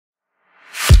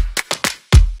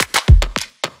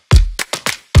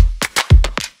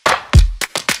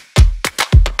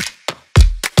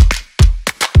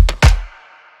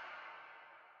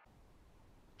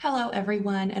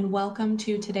everyone, and welcome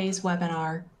to today's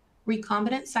webinar,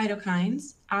 Recombinant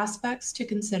Cytokines, Aspects to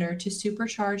Consider to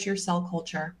Supercharge Your Cell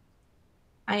Culture.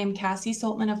 I am Cassie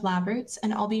Soltman of LabRoots,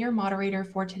 and I'll be your moderator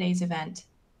for today's event.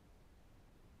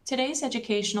 Today's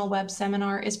educational web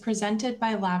seminar is presented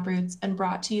by LabRoots and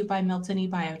brought to you by Miltenyi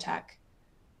Biotec.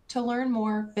 To learn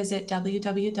more, visit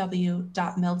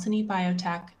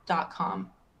www.miltenyibiotec.com.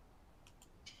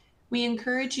 We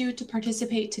encourage you to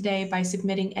participate today by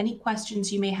submitting any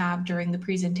questions you may have during the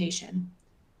presentation.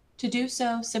 To do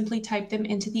so, simply type them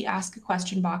into the Ask a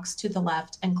Question box to the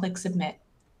left and click Submit.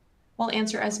 We'll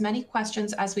answer as many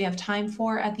questions as we have time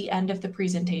for at the end of the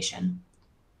presentation.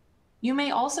 You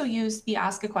may also use the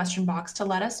Ask a Question box to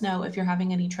let us know if you're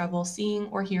having any trouble seeing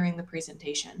or hearing the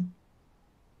presentation.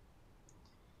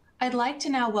 I'd like to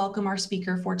now welcome our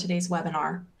speaker for today's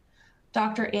webinar,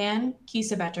 Dr. Anne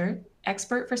Kiesewetter,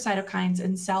 expert for cytokines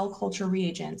and cell culture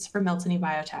reagents for Miltenyi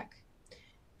Biotec.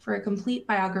 For a complete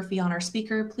biography on our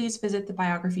speaker, please visit the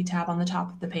Biography tab on the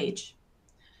top of the page.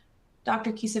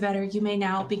 Dr. Kiesewetter, you may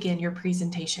now begin your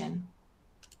presentation.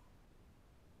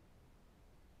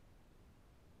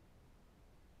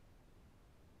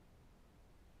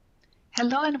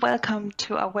 Hello and welcome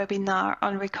to our webinar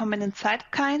on recombinant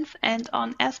cytokines and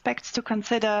on aspects to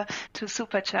consider to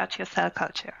supercharge your cell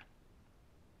culture.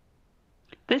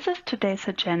 This is today's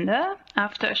agenda.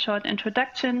 After a short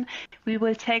introduction, we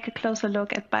will take a closer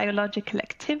look at biological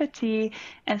activity,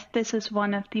 as this is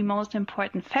one of the most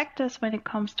important factors when it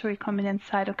comes to recombinant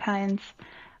cytokines.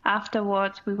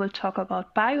 Afterwards, we will talk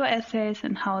about bioassays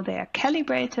and how they are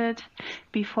calibrated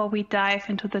before we dive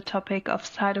into the topic of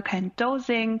cytokine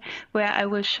dosing, where I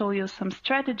will show you some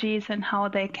strategies and how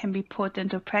they can be put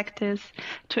into practice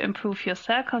to improve your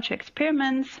cell culture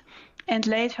experiments. And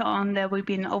later on, there will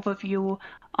be an overview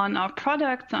on our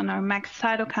products, on our max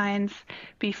cytokines,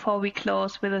 before we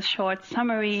close with a short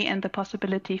summary and the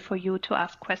possibility for you to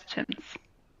ask questions.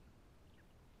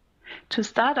 To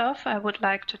start off, I would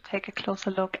like to take a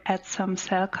closer look at some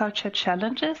cell culture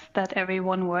challenges that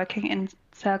everyone working in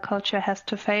cell culture has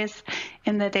to face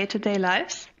in their day-to-day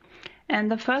lives. And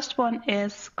the first one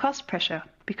is cost pressure,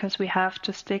 because we have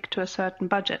to stick to a certain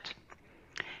budget.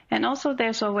 And also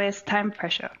there's always time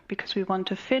pressure, because we want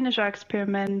to finish our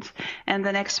experiment and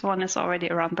the next one is already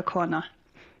around the corner.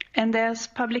 And there's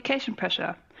publication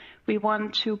pressure. We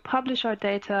want to publish our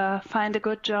data, find a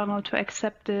good journal to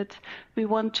accept it. We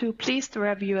want to please the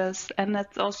reviewers, and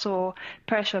that's also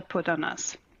pressure put on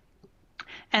us.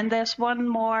 And there's one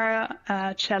more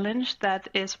challenge that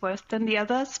is worse than the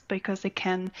others, because it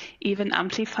can even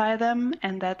amplify them,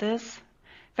 and that is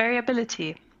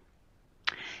variability.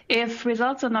 If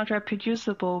results are not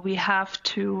reproducible, we have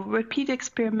to repeat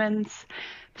experiments,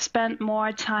 spend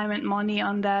more time and money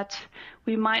on that.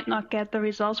 We might not get the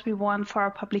results we want for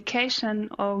our publication,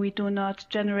 or we do not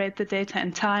generate the data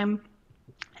in time.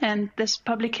 And this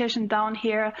publication down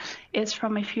here is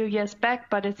from a few years back,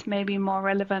 but it's maybe more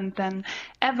relevant than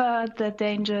ever. The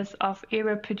dangers of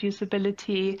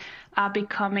irreproducibility are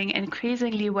becoming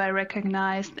increasingly well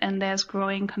recognized, and there's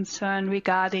growing concern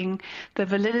regarding the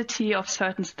validity of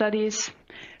certain studies.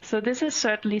 So this is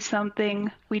certainly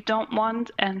something we don't want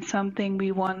and something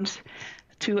we want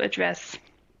to address.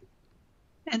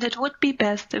 And it would be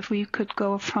best if we could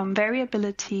go from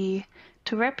variability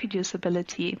to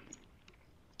reproducibility,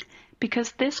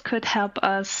 because this could help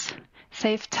us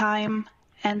save time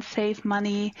and save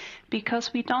money,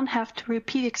 because we don't have to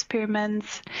repeat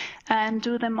experiments and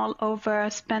do them all over,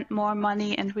 spend more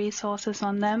money and resources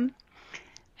on them.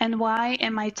 And why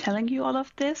am I telling you all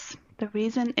of this? The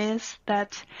reason is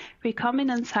that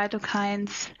recombinant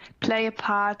cytokines play a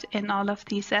part in all of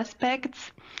these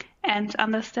aspects, and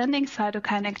understanding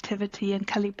cytokine activity and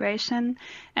calibration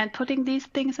and putting these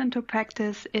things into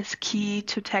practice is key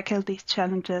to tackle these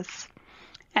challenges.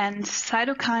 And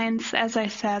cytokines, as I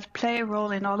said, play a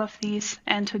role in all of these,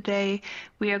 and today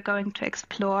we are going to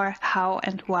explore how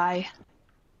and why.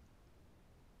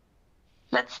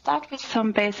 Let's start with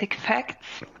some basic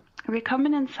facts.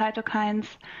 Recombinant cytokines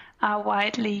are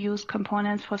widely used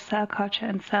components for cell culture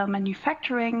and cell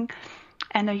manufacturing,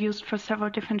 and are used for several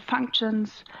different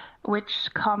functions, which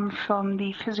come from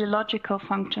the physiological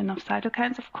function of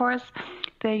cytokines, of course.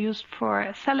 They're used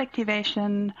for cell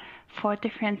activation, for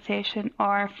differentiation,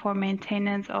 or for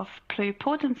maintenance of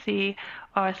pluripotency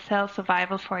or cell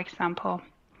survival, for example.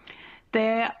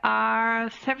 There are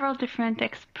several different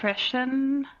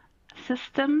expression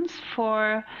systems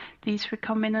for these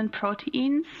recombinant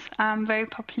proteins. Very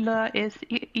popular is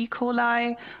E.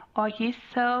 coli or yeast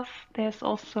cells. There's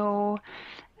also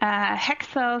HEC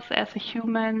cells as a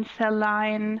human cell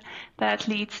line that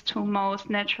leads to most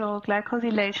natural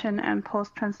glycosylation and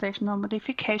post-translational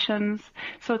modifications.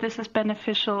 So this is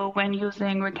beneficial when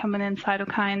using recombinant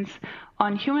cytokines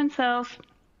on human cells.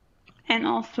 And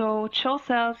also CHO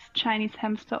cells, Chinese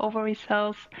hamster ovary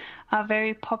cells, are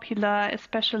very popular,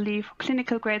 especially for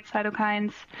clinical grade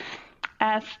cytokines.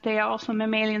 As they are also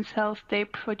mammalian cells, they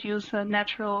produce a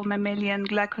natural mammalian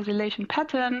glycosylation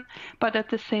pattern, but at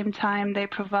the same time, they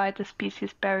provide the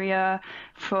species barrier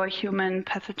for human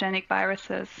pathogenic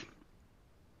viruses.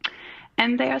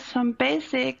 And there are some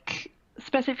basic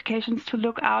specifications to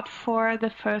look out for.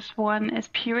 The first one is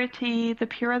purity. The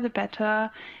purer, the better.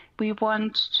 We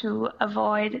want to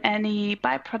avoid any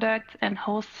byproducts and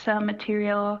host cell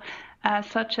material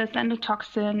such as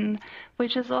endotoxin,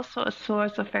 which is also a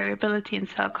source of variability in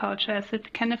cell culture, as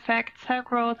it can affect cell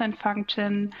growth and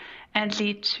function and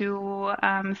lead to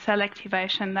cell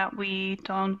activation that we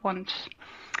don't want.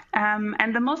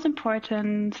 And the most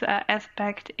important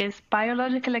aspect is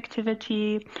biological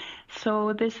activity.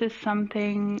 So this is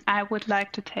something I would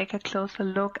like to take a closer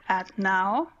look at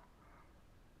now.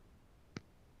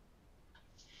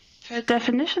 Per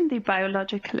definition, the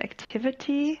biological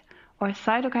activity or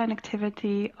cytokine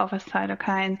activity of a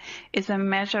cytokine is a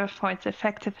measure for its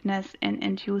effectiveness in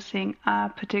inducing a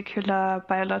particular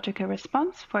biological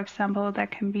response. For example,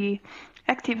 that can be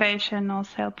activation or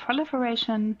cell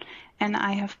proliferation, and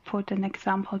I have put an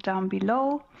example down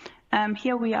below.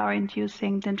 Here we are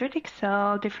inducing dendritic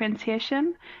cell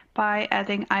differentiation by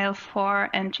adding IL-4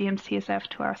 and GM-CSF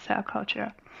to our cell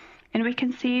culture. And we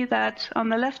can see that on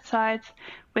the left side,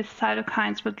 with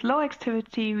cytokines with low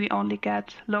activity, we only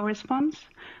get low response,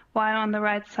 while on the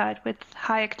right side, with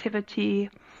high activity,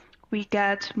 we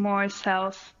get more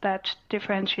cells that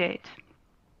differentiate.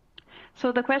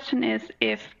 So the question is,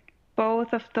 if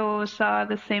both of those are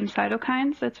the same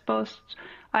cytokines, it's both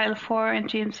IL-4 and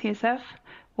GM-CSF,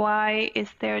 why is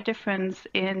there a difference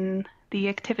in the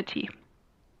activity?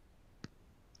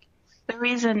 The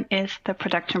reason is the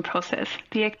production process.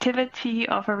 The activity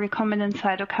of a recombinant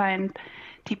cytokine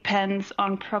depends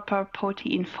on proper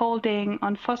protein folding,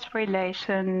 on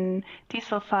phosphorylation,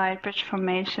 disulfide, bridge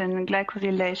formation,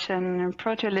 glycosylation,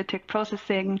 proteolytic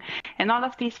processing, and all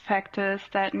of these factors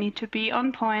that need to be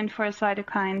on point for a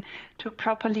cytokine to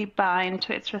properly bind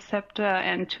to its receptor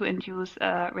and to induce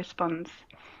a response.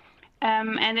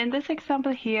 And in this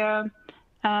example here,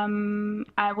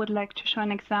 I would like to show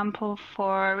an example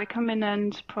for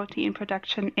recombinant protein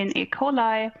production in E.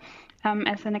 coli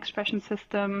as an expression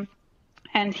system.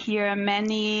 And here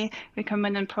many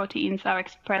recombinant proteins are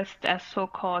expressed as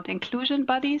so-called inclusion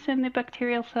bodies in the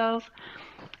bacterial cells.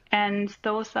 And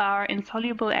those are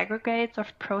insoluble aggregates of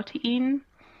protein.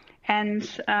 And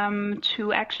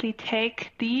to actually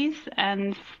take these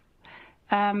and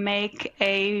make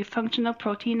a functional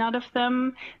protein out of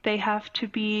them, they have to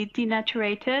be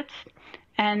denaturated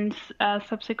and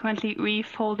subsequently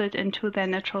refolded into their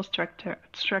natural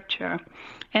structure.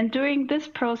 And during this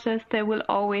process, there will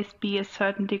always be a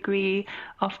certain degree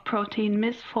of protein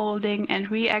misfolding and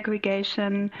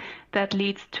reaggregation that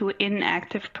leads to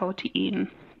inactive protein.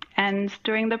 And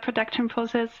during the production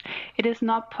process, it is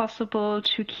not possible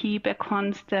to keep a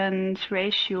constant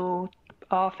ratio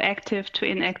of active to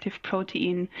inactive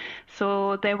protein.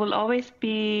 So there will always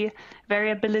be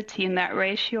variability in that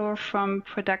ratio from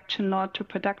production lot to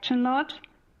production lot.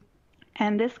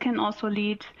 And this can also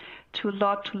lead to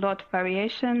lot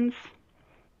variations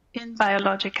in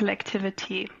biological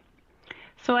activity.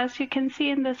 So as you can see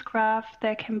in this graph,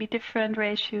 there can be different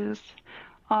ratios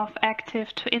of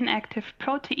active to inactive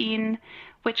protein,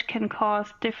 which can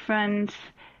cause different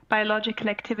biological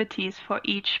activities for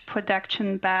each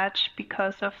production batch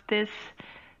because of this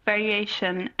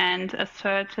variation and a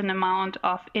certain amount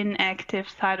of inactive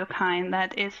cytokine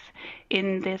that is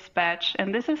in this batch.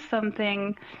 And this is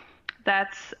something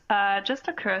that just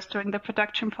occurs during the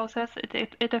production process.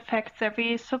 It affects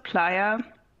every supplier,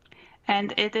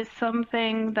 and it is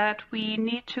something that we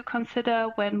need to consider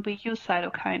when we use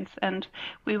cytokines, and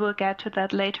we will get to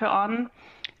that later on.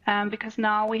 Because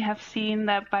now we have seen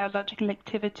that biological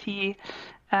activity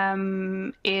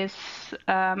is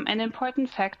an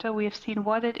important factor. We have seen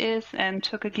what it is and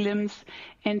took a glimpse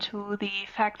into the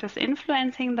factors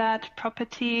influencing that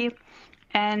property.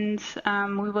 And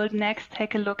we will next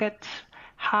take a look at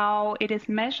how it is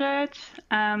measured.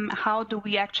 How do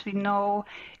we actually know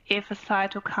if a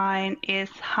cytokine is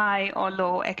high or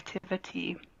low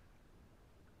activity?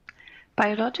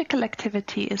 Biological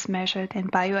activity is measured in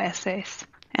bioassays,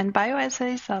 and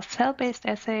bioassays are cell-based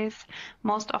assays,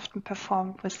 most often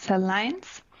performed with cell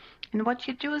lines. And what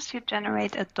you do is you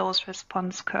generate a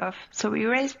dose-response curve. So we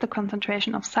raise the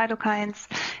concentration of cytokines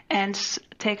and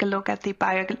take a look at the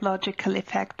biological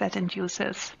effect that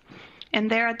induces. And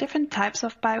there are different types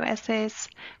of bioassays.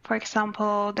 For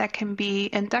example, there can be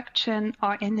induction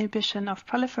or inhibition of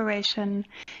proliferation,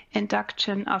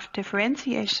 induction of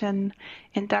differentiation,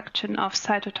 induction of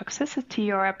cytotoxicity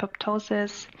or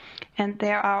apoptosis, and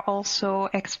there are also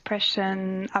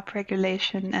expression,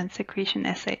 upregulation, and secretion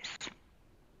assays.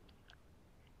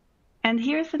 And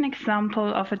here's an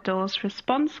example of a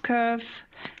dose-response curve.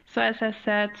 So as I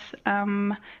said,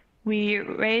 we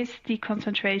raise the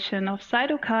concentration of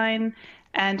cytokine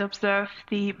and observe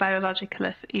the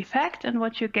biological effect. And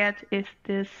what you get is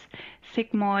this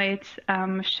sigmoid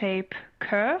shape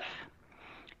curve.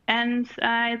 And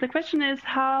the question is,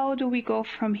 how do we go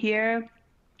from here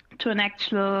to an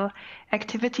actual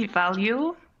activity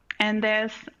value? And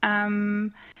there's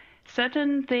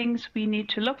certain things we need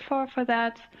to look for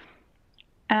that.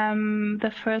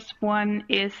 The first one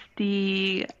is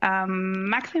the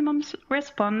maximum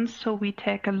response. So we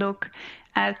take a look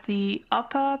at the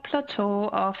upper plateau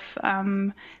of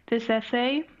this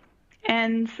assay,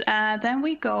 and then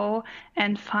we go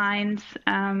and find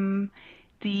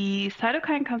the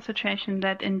cytokine concentration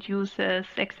that induces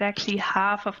exactly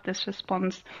half of this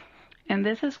response. And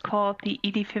this is called the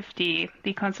ED50,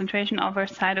 the concentration over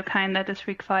cytokine that is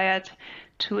required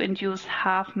to induce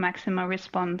half maximal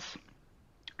response.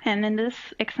 And in this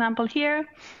example here,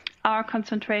 our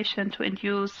concentration to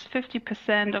induce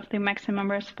 50% of the maximum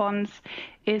response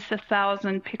is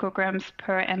 1,000 picograms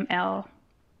per ml.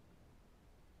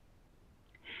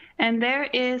 And there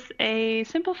is a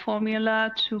simple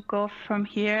formula to go from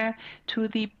here to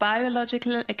the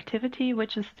biological activity,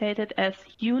 which is stated as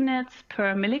units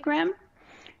per milligram.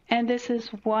 And this is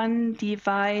 1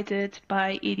 divided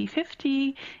by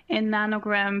ED50 in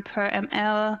nanogram per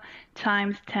ml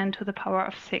times 10 to the power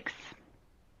of 6.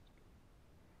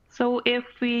 So if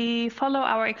we follow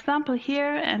our example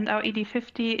here, and our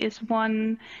ED50 is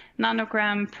 1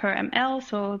 nanogram per ml,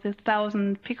 so the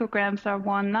 1,000 picograms are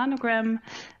 1 nanogram,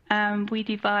 we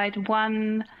divide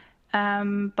 1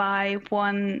 by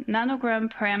 1 nanogram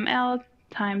per ml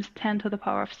times 10 to the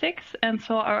power of 6, and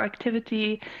so our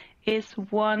activity is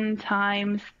 1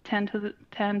 times 10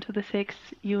 to the 6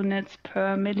 units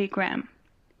per milligram.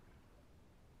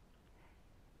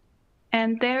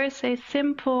 And there is a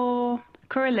simple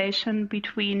correlation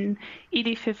between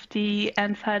ED50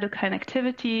 and cytokine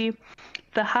activity.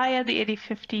 The higher the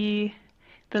ED50,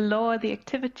 the lower the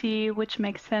activity, which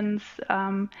makes sense.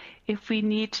 If we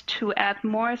need to add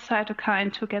more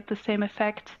cytokine to get the same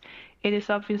effect, it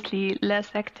is obviously less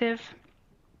active.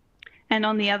 And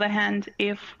on the other hand,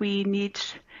 if we need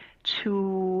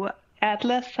to add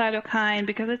less cytokine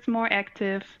because it's more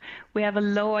active, we have a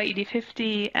lower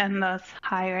ED50 and thus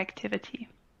higher activity.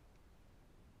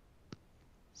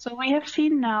 So we have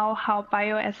seen now how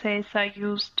bioassays are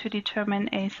used to determine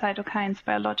a cytokine's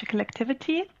biological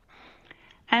activity.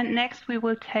 And next we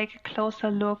will take a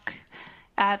closer look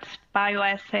at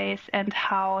bioassays and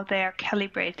how they are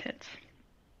calibrated.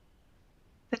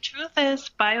 The truth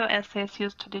is, bioassays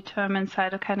used to determine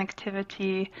cytokine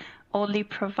activity only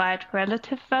provide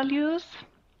relative values.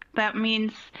 That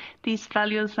means these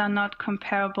values are not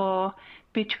comparable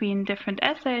between different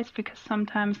assays because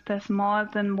sometimes there's more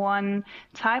than one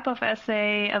type of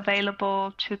assay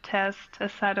available to test a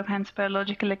cytokine's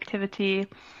biological activity.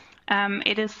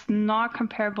 It is not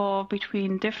comparable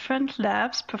between different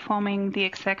labs performing the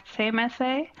exact same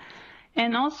assay.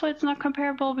 And also it's not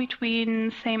comparable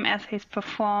between same assays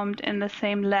performed in the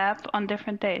same lab on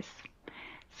different days.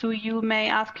 So you may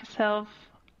ask yourself,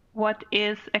 what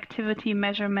is activity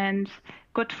measurement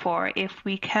good for if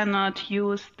we cannot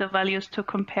use the values to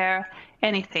compare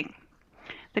anything?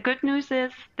 The good news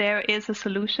is there is a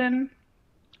solution,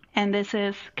 and this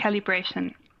is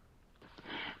calibration.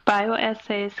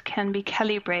 Bioassays can be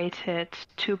calibrated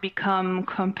to become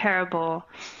comparable.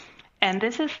 And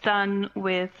this is done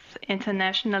with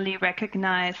internationally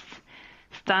recognized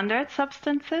standard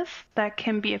substances that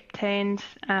can be obtained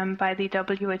by the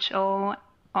WHO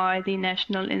or the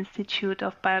National Institute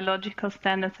of Biological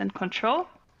Standards and Control.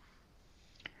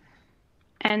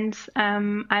 And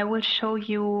I will show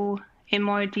you in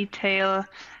more detail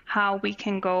how we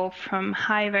can go from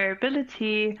high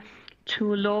variability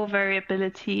to low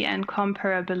variability and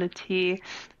comparability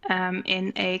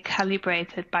in a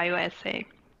calibrated bioassay.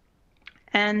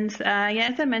 And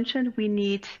as I mentioned, we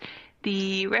need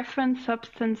the reference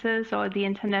substances or the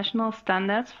international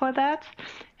standards for that,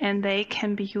 and they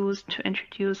can be used to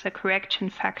introduce a correction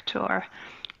factor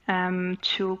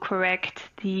to correct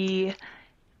the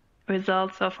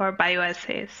results of our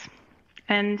bioassays.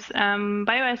 And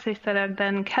bioassays that are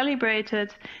then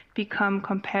calibrated become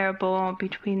comparable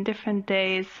between different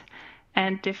days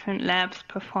and different labs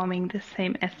performing the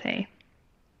same assay.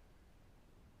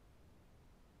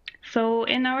 So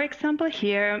in our example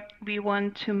here, we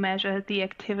want to measure the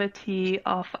activity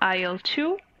of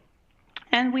IL-2,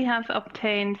 and we have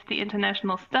obtained the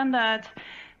international standard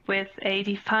with a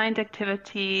defined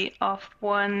activity of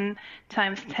 1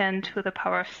 ×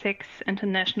 10⁶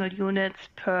 international units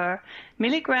per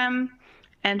milligram.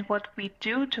 And what we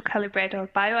do to calibrate our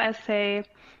bioassay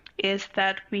is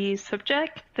that we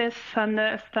subject this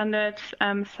standard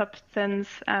substance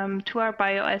to our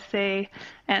bioassay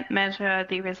and measure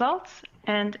the results.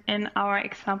 And in our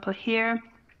example here,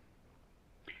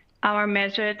 our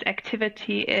measured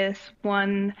activity is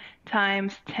 1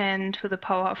 ×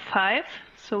 10⁵.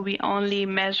 So we only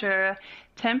measure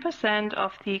 10%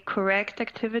 of the correct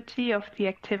activity of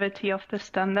the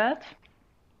standard.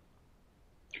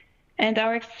 And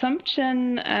our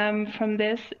assumption from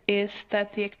this is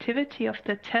that the activity of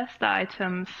the test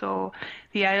item, so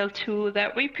the IL-2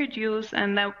 that we produce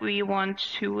and that we want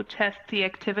to test the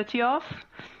activity of,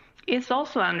 is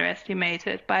also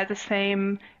underestimated by the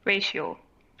same ratio.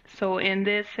 So in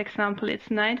this example, it's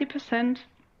 90%.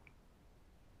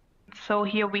 So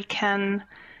here we can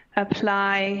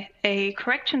apply a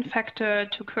correction factor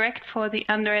to correct for the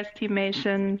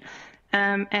underestimation.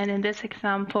 And in this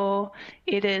example,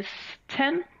 it is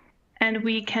 10. And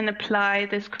we can apply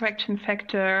this correction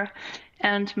factor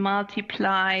and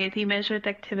multiply the measured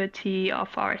activity of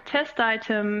our test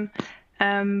item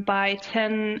by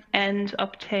 10 and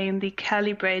obtain the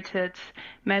calibrated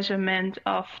measurement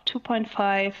of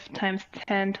 2.5 ×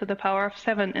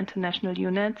 10⁷ international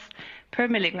units per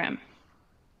milligram.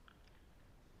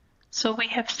 So we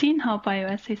have seen how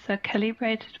bioassays are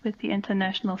calibrated with the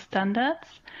international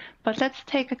standards, but let's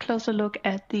take a closer look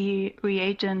at the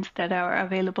reagents that are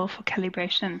available for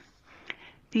calibration.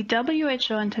 The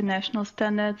WHO international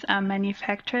standards are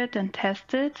manufactured and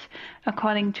tested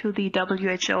according to the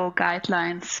WHO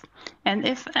guidelines. And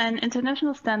if an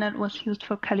international standard was used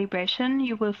for calibration,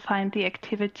 you will find the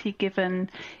activity given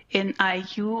in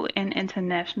IU in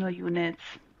international units.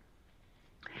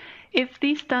 If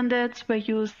these standards were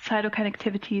used, cytokine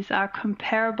activities are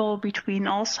comparable between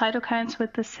all cytokines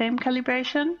with the same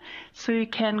calibration, so you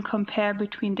can compare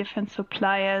between different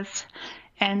suppliers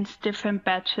and different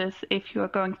batches if you are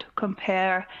going to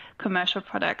compare commercial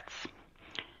products.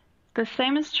 The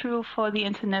same is true for the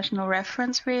international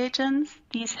reference reagents.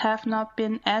 These have not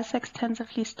been as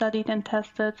extensively studied and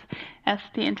tested as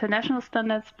the international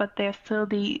standards, but they're still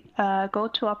the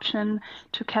go-to option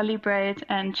to calibrate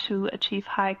and to achieve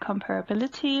high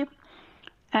comparability.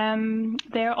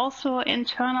 There are also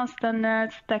internal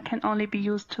standards that can only be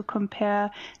used to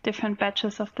compare different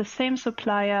batches of the same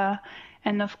supplier.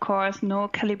 And of course, no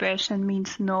calibration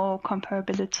means no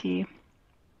comparability.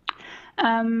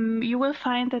 You will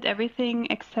find that everything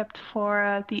except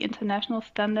for the international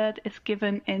standard is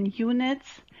given in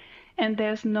units, and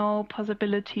there's no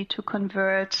possibility to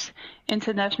convert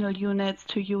international units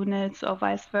to units or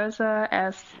vice versa,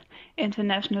 as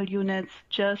international units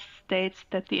just states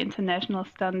that the international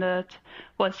standard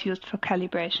was used for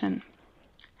calibration.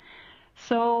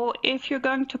 So if you're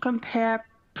going to compare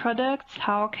products,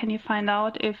 how can you find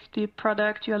out if the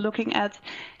product you're looking at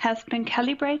has been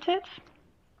calibrated?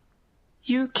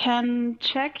 You can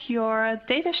check your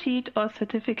datasheet or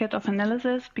certificate of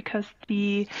analysis because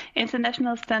the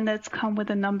international standards come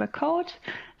with a number code.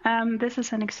 This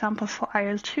is an example for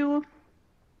IL-2.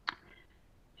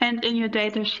 And in your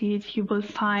datasheet, you will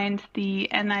find the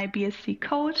NIBSC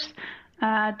code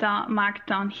marked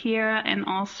down here, and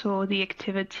also the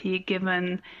activity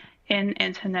given in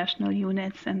international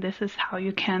units. And this is how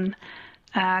you can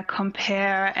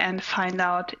compare and find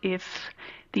out if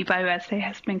the bioassay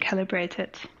has been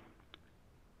calibrated.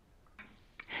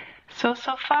 So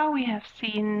far we have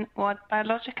seen what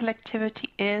biological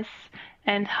activity is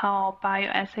and how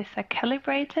bioassays are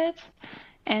calibrated.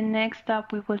 And next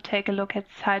up, we will take a look at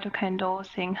cytokine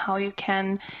dosing, how you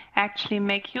can actually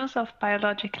make use of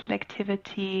biological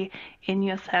activity in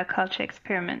your cell culture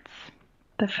experiments.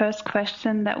 The first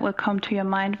question that will come to your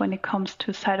mind when it comes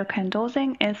to cytokine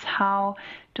dosing is, how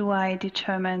do I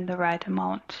determine the right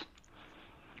amount?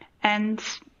 And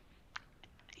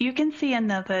you can see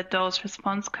another dose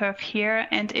response curve here.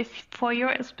 And if for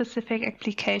your specific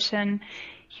application,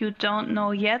 you don't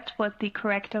know yet what the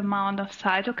correct amount of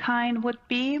cytokine would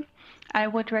be, I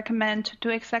would recommend to do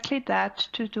exactly that,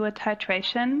 to do a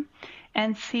titration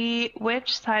and see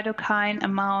which cytokine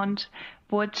amount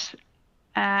would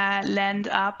land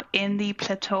up in the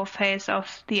plateau phase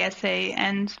of the assay.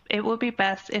 And it would be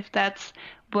best if that's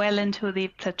well into the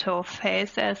plateau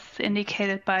phase, as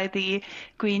indicated by the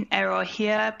green arrow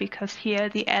here, because here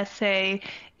the assay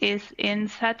is in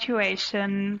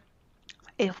saturation.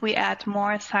 If we add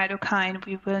more cytokine,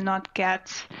 we will not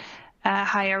get a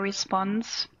higher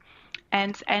response.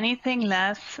 And anything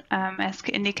less, as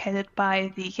indicated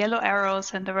by the yellow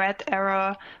arrows and the red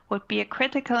arrow, would be a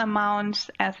critical amount,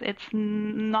 as it's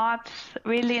not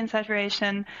really in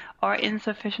saturation or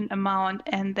insufficient amount,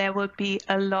 and there will be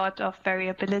a lot of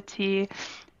variability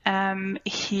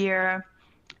here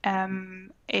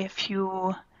if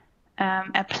you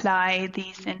apply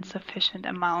these insufficient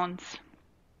amounts.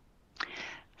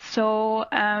 So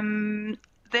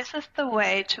this is the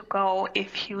way to go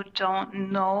if you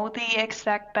don't know the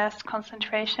exact best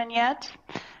concentration yet.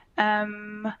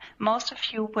 Most of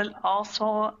you will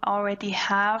also already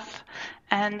have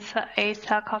a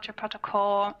cell culture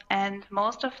protocol, and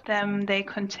most of them, they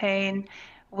contain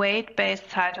weight-based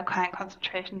cytokine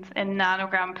concentrations in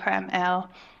nanogram per ml.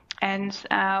 And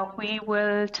we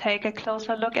will take a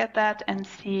closer look at that and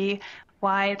see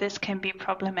why this can be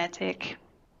problematic.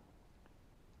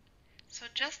 So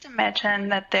just imagine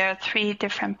that there are 3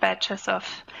 different batches of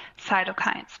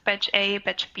cytokines, batch A,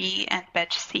 batch B, and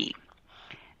batch C.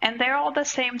 And they're all the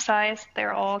same size,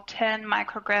 they're all 10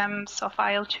 micrograms of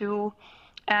IL-2,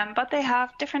 but they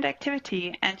have different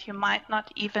activity, and you might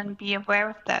not even be aware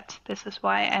of that. This is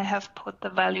why I have put the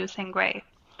values in gray.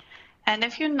 And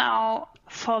if you now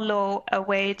follow a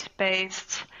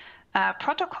weight-based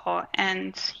protocol,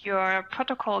 and your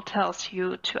protocol tells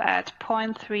you to add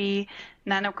 0.3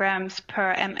 nanograms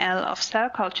per ml of cell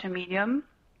culture medium,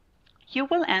 you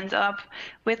will end up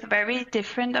with very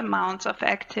different amounts of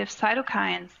active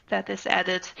cytokines that is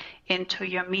added into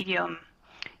your medium.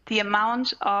 The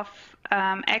amount of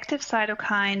active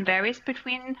cytokine varies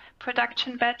between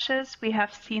production batches. We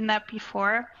have seen that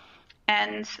before.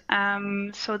 And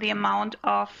so the amount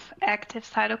of active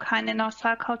cytokine in our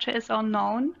cell culture is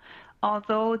unknown,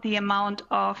 although the amount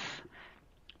of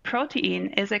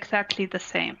protein is exactly the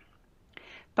same.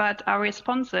 But our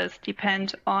responses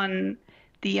depend on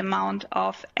the amount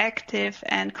of active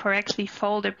and correctly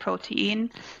folded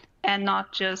protein and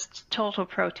not just total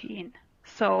protein.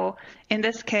 So in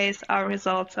this case, our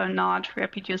results are not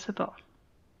reproducible.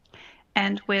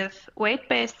 And with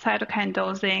weight-based cytokine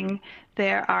dosing,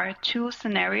 there are 2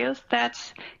 scenarios that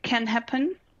can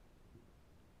happen.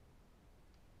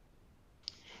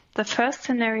 The first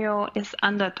scenario is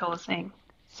underdosing.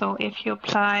 So if you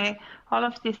apply all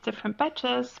of these different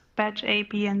batches, batch A,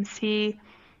 B, and C,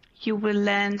 you will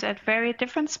land at very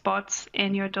different spots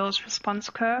in your dose response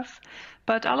curve,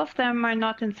 but all of them are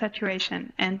not in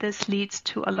saturation. And this leads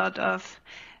to a lot of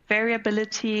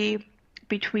variability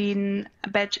between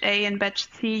batch A and batch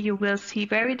C. You will see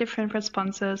very different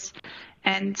responses.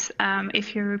 And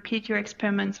if you repeat your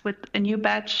experiments with a new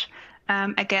batch,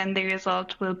 again, the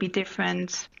result will be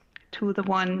different to the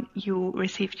one you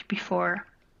received before.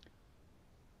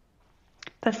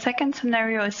 The second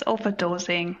scenario is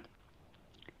overdosing.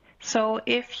 So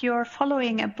if you're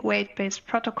following a weight-based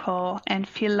protocol and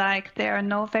feel like there are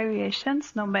no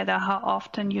variations, no matter how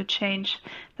often you change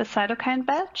the cytokine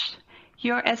batch,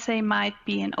 your assay might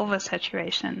be in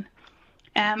oversaturation.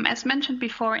 As mentioned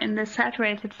before, in the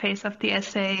saturated phase of the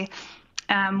assay,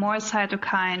 more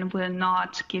cytokine will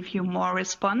not give you more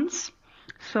response.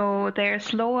 So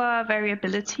there's lower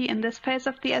variability in this phase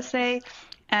of the assay,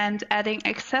 and adding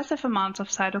excessive amounts of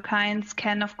cytokines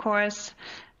can, of course,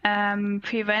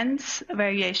 prevent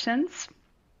variations.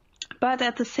 But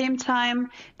at the same time,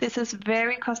 this is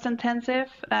very cost intensive.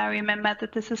 Remember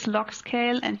that this is log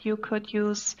scale, and you could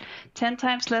use 10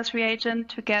 times less reagent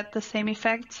to get the same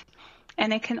effect.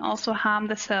 And it can also harm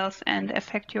the cells and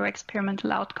affect your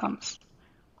experimental outcomes.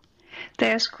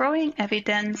 There's growing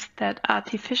evidence that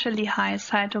artificially high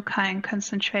cytokine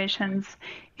concentrations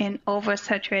in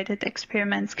oversaturated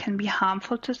experiments can be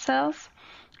harmful to cells,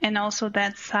 and also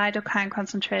that cytokine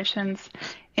concentrations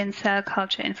in cell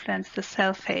culture influence the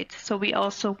cell fate. So we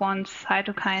also want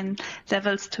cytokine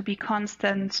levels to be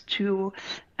constant to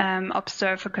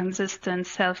observe a consistent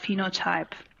cell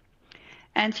phenotype.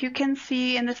 And you can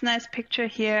see in this nice picture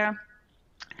here,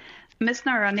 Miss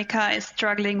Neuronica is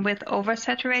struggling with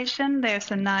oversaturation. There's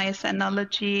a nice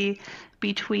analogy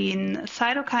between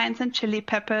cytokines and chili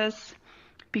peppers.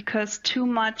 because too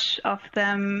much of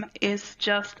them is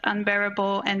just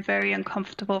unbearable and very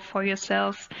uncomfortable for your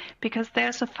cells, because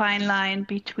there's a fine line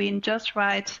between just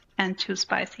right and too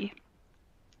spicy.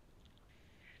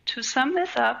 To sum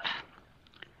this up,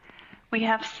 we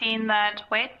have seen that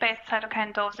weight-based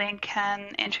cytokine dosing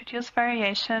can introduce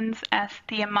variations as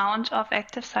the amount of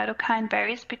active cytokine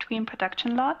varies between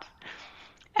production lots.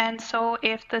 And so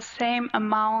if the same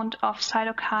amount of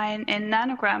cytokine in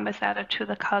nanogram is added to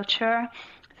the culture,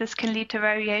 this can lead to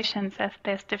variations as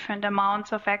there's different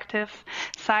amounts of active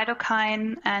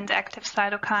cytokine, and active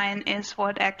cytokine is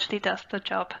what actually does the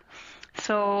job.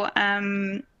 So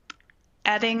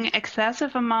adding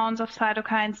excessive amounts of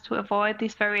cytokines to avoid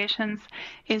these variations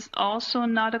is also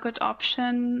not a good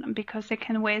option because it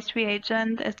can waste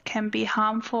reagent, it can be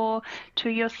harmful to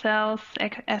your cells,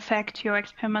 affect your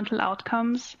experimental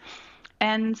outcomes.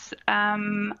 And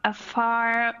a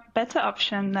far better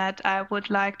option that I would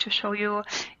like to show you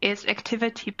is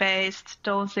activity-based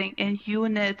dosing in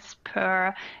units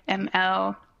per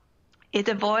ml. It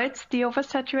avoids the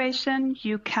oversaturation.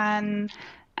 You can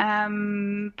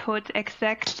put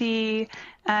exactly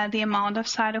the amount of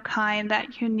cytokine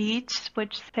that you need,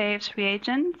 which saves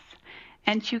reagents.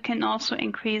 And you can also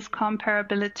increase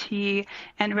comparability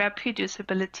and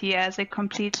reproducibility as it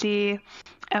completely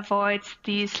avoids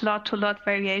these lot-to-lot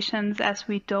variations as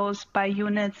we dose by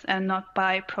units and not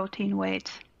by protein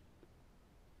weight.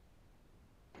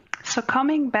 So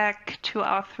coming back to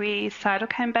our 3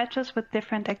 cytokine batches with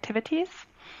different activities,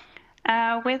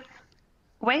 with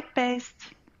weight-based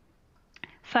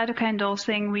cytokine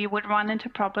dosing, we would run into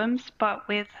problems, but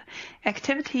with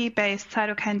activity-based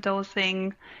cytokine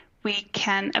dosing, we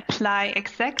can apply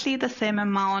exactly the same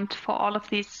amount for all of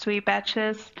these 3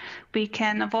 batches. We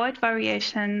can avoid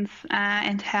variations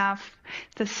and have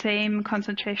the same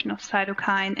concentration of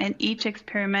cytokine in each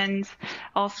experiment,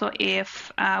 also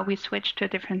if we switch to a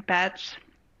different batch.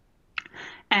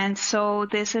 And so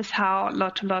this is how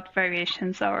lot-to-lot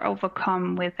variations are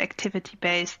overcome with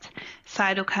activity-based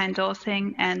cytokine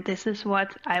dosing, and this is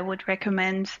what I would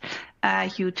recommend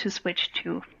you to switch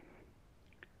to.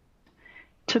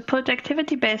 To put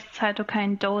activity-based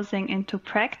cytokine dosing into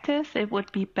practice, it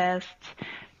would be best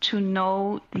to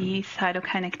know the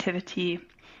cytokine activity.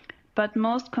 But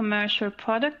most commercial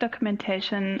product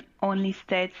documentation only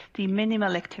states the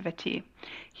minimal activity.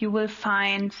 You will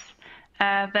find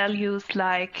values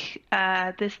like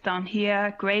this down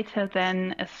here, greater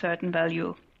than a certain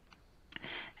value.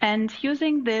 And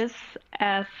using this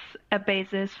as a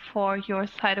basis for your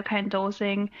cytokine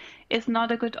dosing is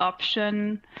not a good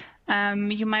option.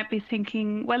 You might be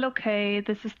thinking, well, okay,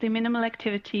 this is the minimal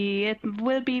activity. It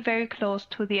will be very close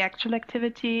to the actual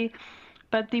activity,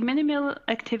 but the minimal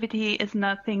activity is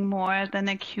nothing more than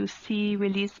a QC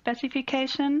release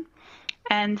specification.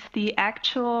 And the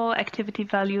actual activity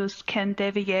values can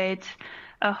deviate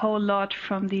a whole lot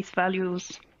from these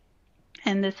values.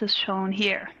 And this is shown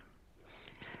here.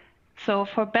 So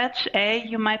for batch A,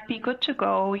 you might be good to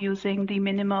go using the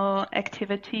minimal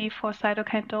activity for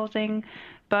cytokine dosing,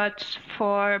 but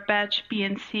for batch B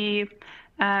and C,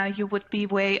 you would be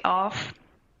way off.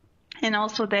 And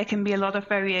also there can be a lot of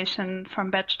variation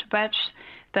from batch to batch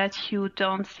that you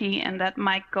don't see and that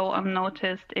might go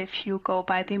unnoticed if you go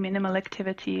by the minimal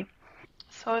activity.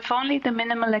 So if only the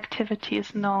minimal activity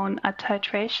is known, a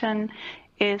titration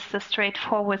is a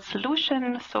straightforward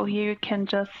solution. So here you can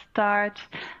just start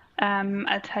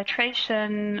a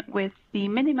titration with the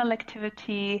minimal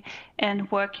activity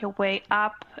and work your way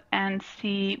up and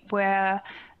see where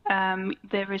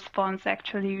the response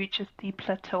actually reaches the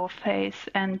plateau phase,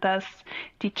 and thus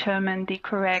determine the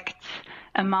correct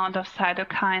amount of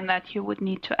cytokine that you would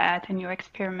need to add in your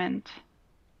experiment.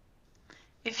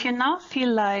 If you now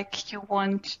feel like you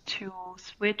want to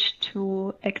switch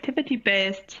to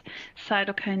activity-based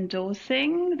cytokine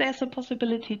dosing, there's a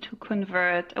possibility to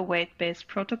convert a weight-based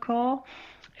protocol.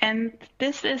 And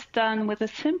this is done with a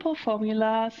simple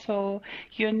formula. So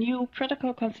your new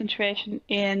protocol concentration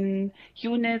in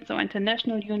units or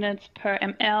international units per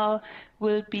ml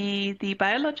will be the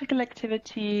biological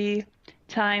activity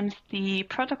times the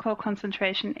protocol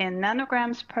concentration in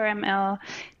nanograms per ml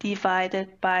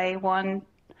divided by 1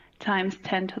 times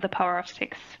 10 to the power of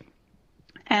 6.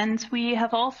 And we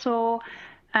have also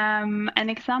an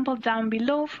example down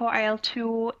below for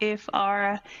IL-2 if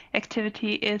our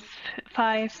activity is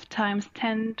 5 times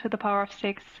 10 to the power of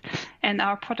 6 and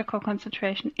our protocol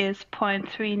concentration is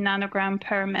 0.3 nanogram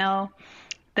per ml,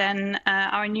 then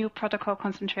our new protocol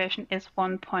concentration is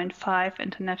 1.5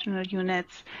 international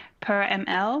units per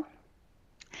ml.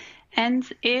 And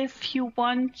if you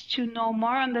want to know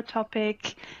more on the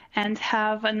topic and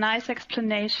have a nice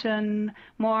explanation,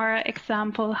 more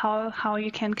example how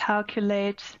you can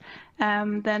calculate,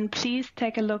 then please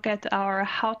take a look at our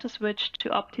How to Switch to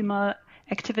Optimal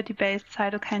Activity-Based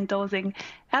Cytokine Dosing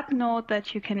app note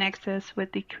that you can access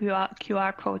with the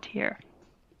QR code here.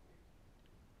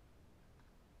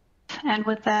 And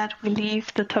with that, we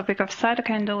leave the topic of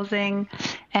cytokine dosing.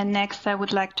 And next, I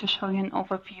would like to show you an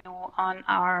overview on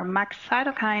our max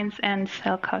cytokines and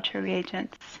cell culture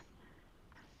reagents.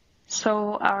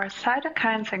 So our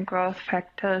cytokines and growth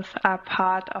factors are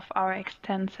part of our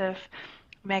extensive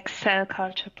max cell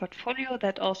culture portfolio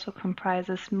that also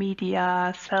comprises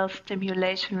media, cell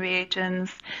stimulation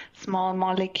reagents, small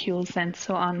molecules, and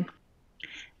so on.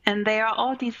 And they are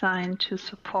all designed to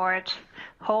support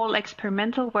whole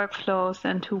experimental workflows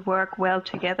and to work well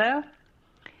together.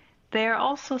 They are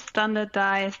also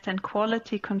standardized and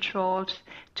quality controlled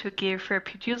to give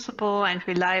reproducible and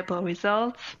reliable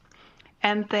results.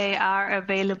 And they are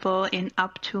available in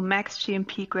up to max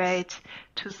GMP grade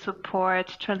to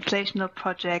support translational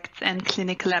projects and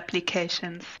clinical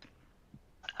applications.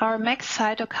 Our max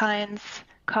cytokines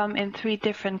come in 3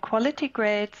 different quality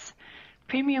grades: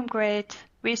 premium grade,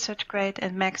 research grade,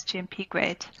 and max GMP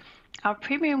grade. Our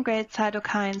premium grade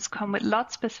cytokines come with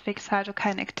lot-specific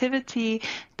cytokine activity.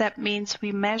 That means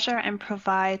we measure and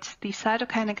provide the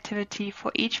cytokine activity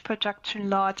for each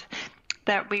production lot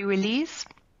that we release.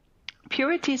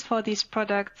 Purities for these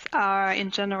products are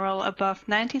in general above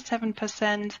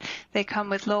 97%. They come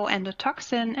with low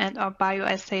endotoxin, and our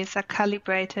bioassays are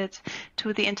calibrated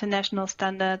to the international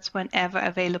standards whenever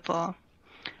available.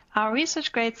 Our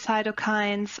research-grade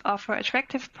cytokines offer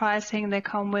attractive pricing. They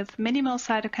come with minimal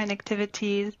cytokine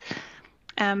activities.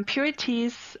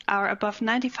 Purities are above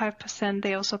 95%.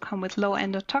 They also come with low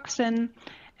endotoxin.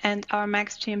 And our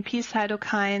max GMP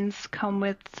cytokines come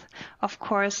with, of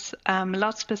course,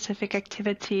 lot-specific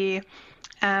activity,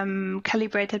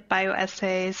 calibrated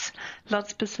bioassays,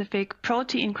 lot-specific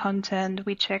protein content.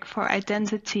 We check for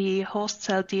identity, host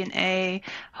cell DNA,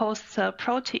 host cell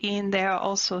protein. They are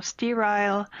also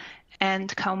sterile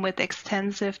and come with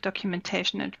extensive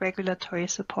documentation and regulatory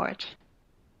support.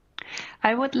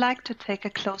 I would like to take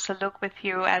a closer look with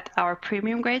you at our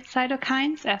premium grade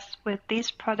cytokines. As with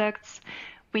these products,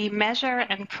 we measure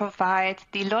and provide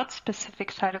the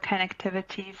lot-specific cytokine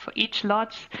activity for each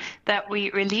lot that we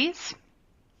release.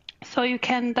 So you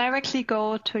can directly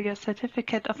go to your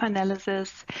certificate of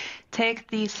analysis, take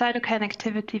the cytokine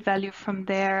activity value from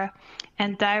there,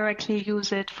 and directly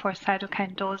use it for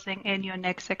cytokine dosing in your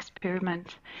next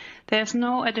experiment. There's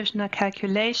no additional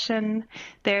calculation,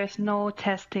 there's no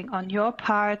testing on your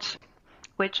part,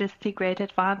 which is the great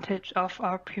advantage of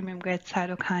our premium grade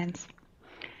cytokines.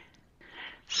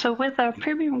 So with our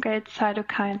premium grade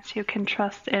cytokines, you can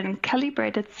trust in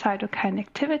calibrated cytokine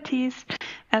activities,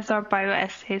 as our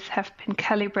bioassays have been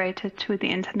calibrated to the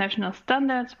international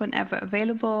standards whenever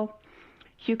available.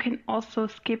 You can also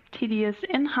skip tedious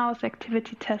in-house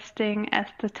activity testing, as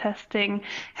the testing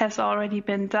has already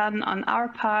been done on our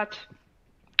part.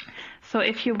 So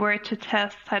if you were to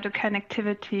test cytokine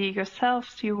activity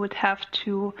yourselves, you would have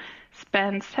to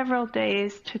spend several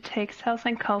days to take cells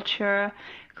in culture,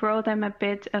 grow them a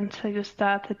bit until you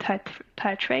start the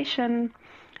titration,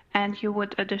 and you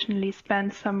would additionally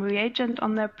spend some reagent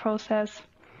on that process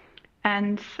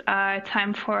and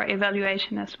time for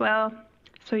evaluation as well.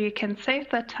 So you can save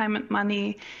that time and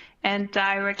money and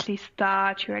directly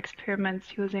start your experiments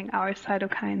using our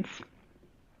cytokines.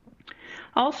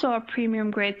 Also, our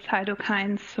premium grade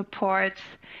cytokines support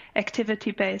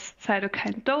activity-based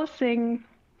cytokine dosing.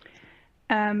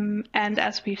 And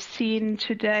as we've seen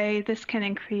today, this can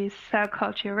increase cell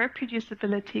culture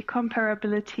reproducibility,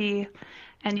 comparability,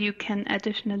 and you can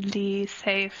additionally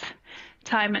save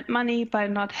time and money by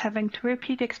not having to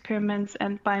repeat experiments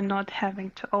and by not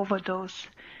having to overdose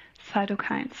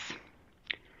cytokines.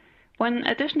 One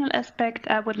additional aspect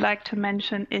I would like to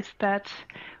mention is that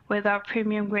with our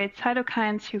premium grade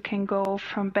cytokines, you can go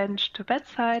from bench to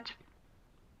bedside,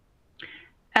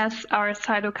 as our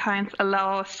cytokines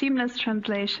allow seamless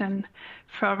translation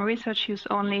from research use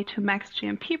only to max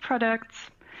GMP products,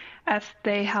 as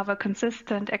they have a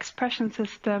consistent expression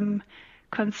system,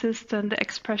 consistent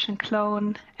expression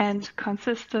clone, and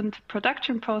consistent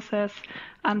production process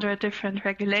under different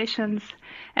regulations.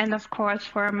 And of course,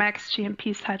 for our max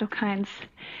GMP cytokines,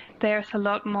 there's a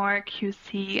lot more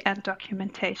QC and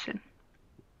documentation.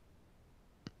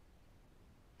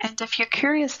 And if you're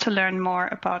curious to learn more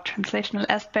about translational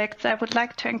aspects, I would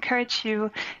like to encourage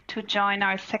you to join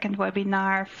our second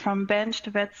webinar, From Bench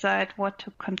to Bedside, What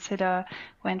to Consider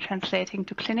when Translating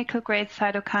to Clinical Grade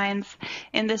Cytokines.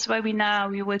 In this webinar,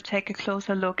 we will take a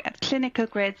closer look at clinical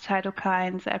grade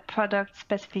cytokines, at product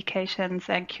specifications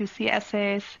and QC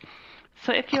assays.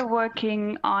 So if you're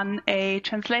working on a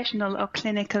translational or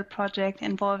clinical project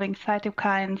involving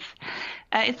cytokines,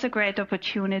 it's a great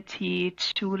opportunity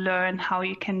to learn how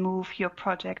you can move your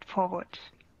project forward.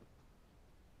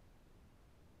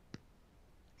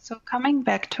 So coming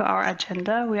back to our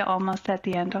agenda, we're almost at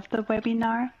the end of the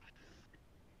webinar.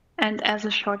 And as a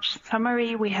short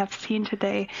summary, we have seen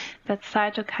today that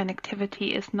cytokine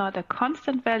activity is not a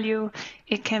constant value.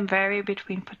 It can vary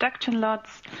between production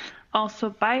lots. Also,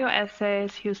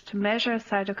 bioassays used to measure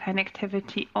cytokine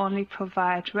activity only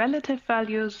provide relative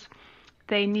values.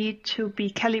 They need to be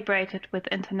calibrated with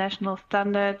international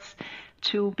standards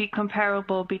to be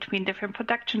comparable between different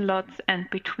production lots and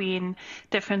between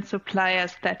different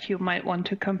suppliers that you might want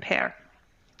to compare.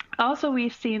 Also,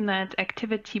 we've seen that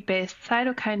activity-based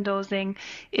cytokine dosing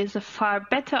is a far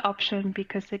better option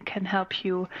because it can help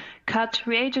you cut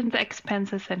reagent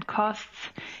expenses and costs.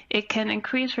 It can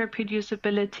increase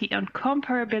reproducibility and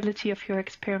comparability of your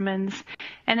experiments,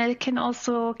 and it can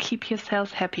also keep your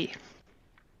cells happy.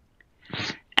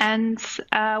 And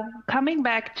coming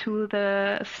back to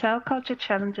the cell culture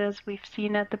challenges we've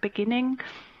seen at the beginning,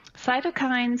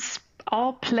 cytokines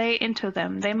all play into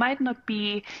them. They might not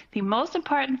be the most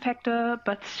important factor,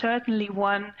 but certainly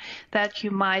one that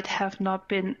you might have not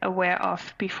been aware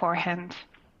of beforehand.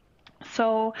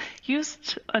 So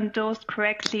used and dosed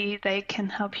correctly, they can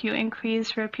help you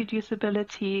increase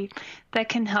reproducibility. They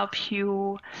can help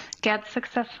you get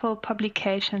successful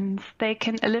publications. They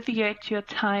can alleviate your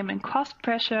time and cost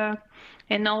pressure.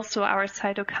 And also our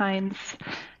cytokines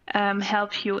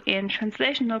help you in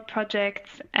translational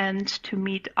projects and to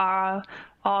meet all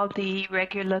the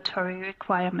regulatory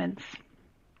requirements.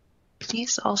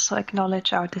 Please also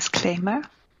acknowledge our disclaimer.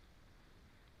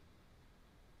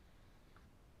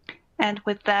 And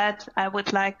with that, I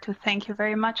would like to thank you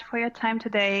very much for your time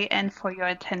today and for your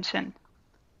attention.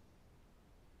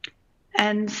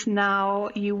 And now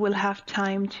you will have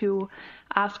time to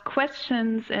ask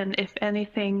questions, and if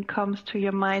anything comes to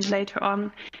your mind later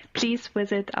on, please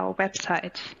visit our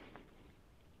website.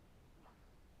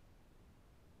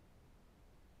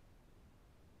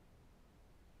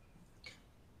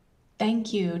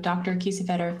 Thank you, Dr.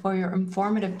 Kiesewetter, for your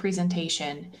informative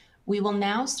presentation. We will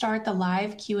now start the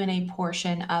live Q&A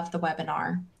portion of the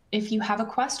webinar. If you have a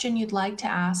question you'd like to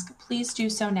ask, please do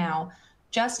so now.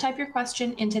 Just type your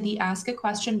question into the Ask a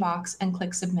Question box and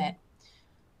click Submit.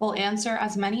 We'll answer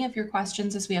as many of your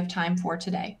questions as we have time for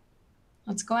today.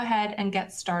 Let's go ahead and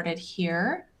get started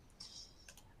here.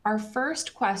 Our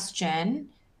first question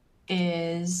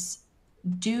is,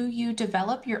 do you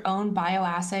develop your own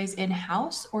bioassays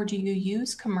in-house, or do you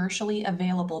use commercially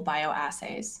available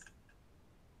bioassays?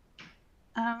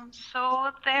 So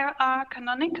there are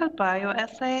canonical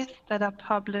bioassays that are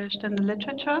published in the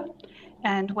literature.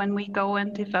 And when we go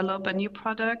and develop a new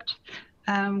product,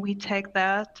 we take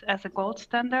that as a gold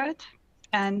standard,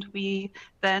 and we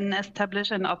then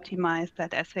establish and optimize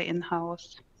that assay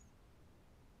in-house.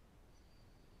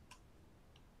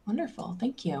 Wonderful,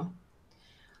 thank you.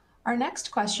 Our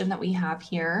next question that we have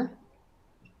here,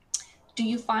 do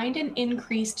you find an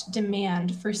increased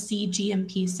demand for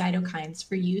cGMP cytokines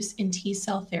for use in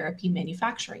T-cell therapy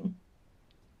manufacturing?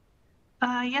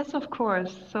 Yes, of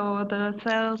course. So the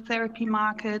cell therapy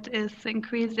market is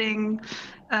increasing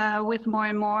with more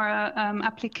and more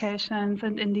applications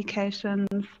and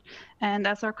indications. And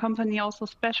as our company also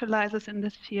specializes in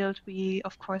this field, we,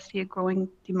 of course, see a growing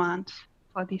demand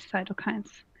for these cytokines.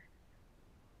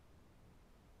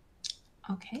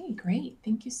 Okay, great.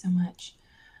 Thank you so much.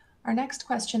 Our next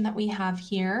question that we have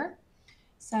here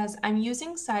says, I'm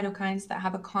using cytokines that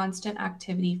have a constant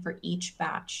activity for each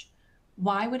batch.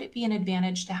 Why would it be an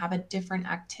advantage to have a different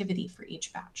activity for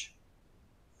each batch?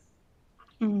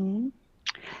 Mm-hmm.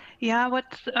 Yeah,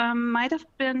 what might have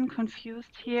been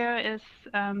confused here is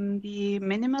the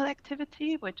minimal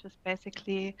activity, which is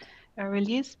basically a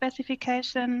release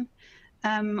specification,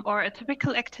 or a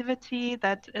typical activity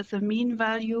that is a mean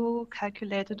value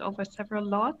calculated over several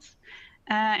lots.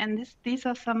 And these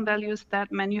are some values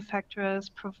that manufacturers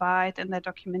provide in their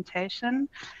documentation,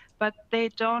 but they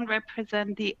don't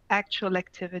represent the actual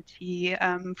activity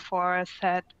for a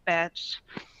set batch.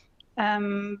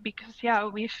 Because yeah,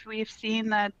 we've seen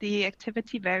that the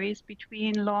activity varies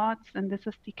between lots, and this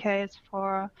is the case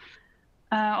for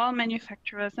all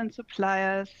manufacturers and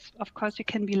suppliers. Of course, you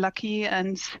can be lucky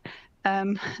and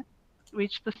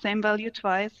reach the same value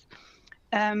twice.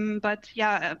 But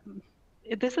yeah,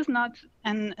 this is not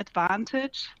an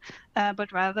advantage,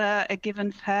 but rather a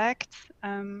given fact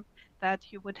that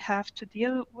you would have to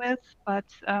deal with. But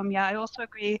yeah, I also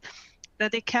agree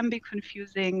that it can be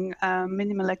confusing.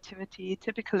 Minimal activity,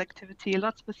 typical activity,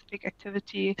 lot specific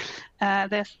activity.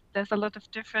 There's a lot of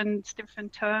different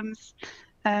terms.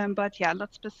 But yeah,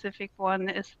 lot specific one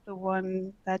is the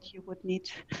one that you would need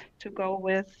to go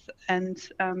with, and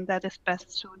that is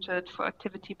best suited for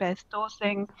activity-based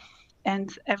dosing.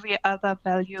 And every other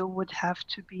value would have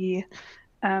to be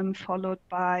followed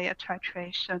by a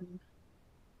titration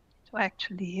to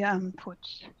actually put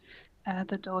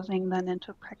the dosing then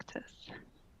into practice.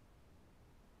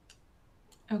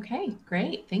 Okay,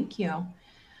 great. Thank you.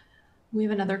 We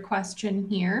have another question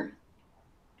here.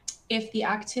 If the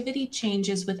activity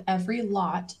changes with every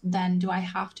lot, then do I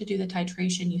have to do the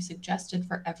titration you suggested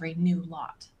for every new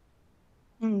lot?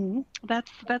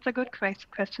 That's a good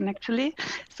question, actually.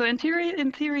 So in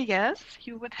theory, yes,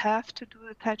 you would have to do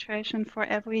the titration for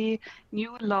every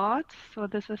new lot. So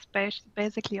this is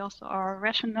basically also our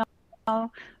rationale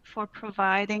for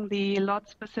providing the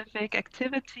lot-specific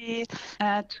activity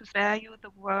to spare you the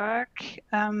work.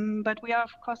 But we are,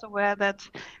 of course, aware that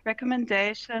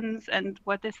recommendations and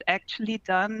what is actually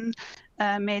done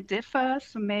may differ.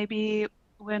 So maybe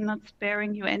we're not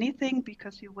sparing you anything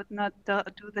because you would not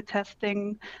do the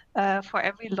testing for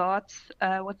every lot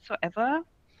whatsoever.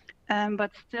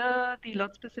 But still, the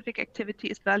lot-specific activity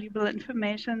is valuable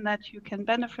information that you can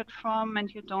benefit from, and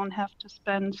you don't have to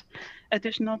spend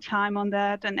additional time on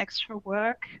that and extra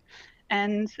work.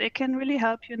 And it can really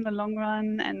help you in the long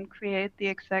run and create the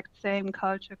exact same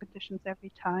culture conditions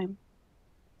every time.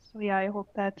 So yeah, I hope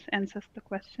that answers the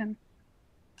question.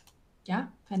 Yeah,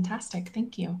 fantastic.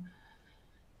 Thank you.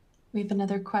 We have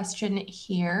another question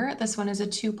here. This one is a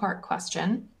two-part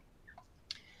question.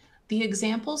 The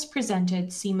examples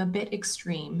presented seem a bit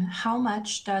extreme. How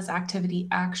much does activity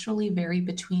actually vary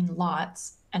between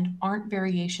lots, and aren't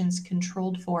variations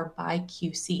controlled for by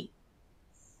QC?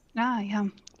 Yeah.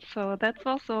 So that's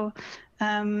also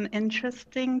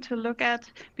interesting to look at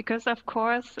because, of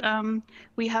course,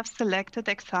 we have selected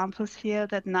examples here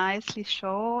that nicely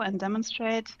show and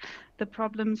demonstrate the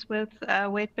problems with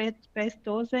weight-based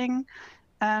dosing.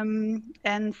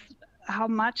 And how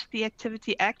much the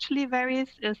activity actually varies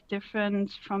is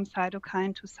different from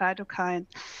cytokine to cytokine.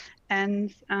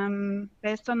 And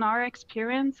based on our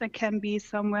experience, it can be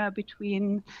somewhere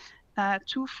between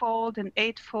twofold and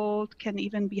eightfold, can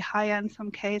even be higher in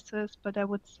some cases, but I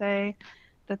would say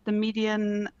that the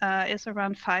median is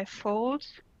around fivefold.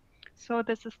 So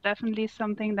this is definitely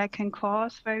something that can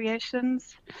cause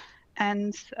variations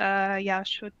and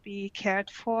should be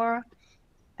cared for.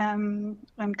 I'm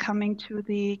coming to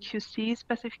the QC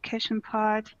specification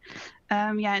part.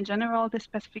 In general, the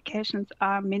specifications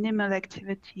are minimal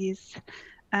activities.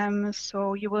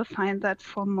 So you will find that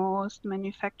for most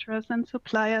manufacturers and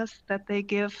suppliers that they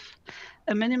give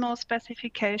a minimal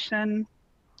specification,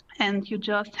 and you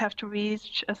just have to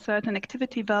reach a certain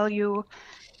activity value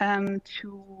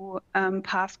to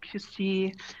pass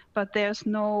QC, but there's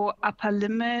no upper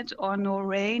limit or no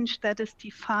range that is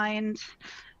defined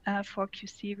for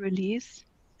QC release.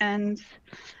 And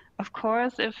of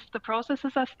course, if the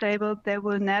processes are stable, there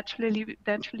will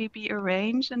naturally be a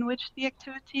range in which the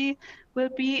activity will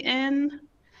be in.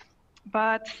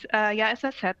 But as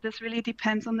I said, this really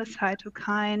depends on the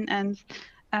cytokine and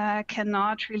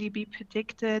cannot really be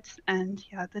predicted. And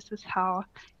this is how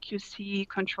QC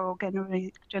control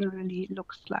generally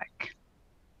looks like.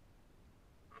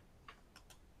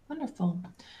 Wonderful.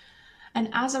 And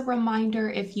as a reminder,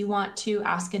 if you want to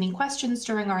ask any questions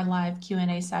during our live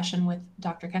Q&A session with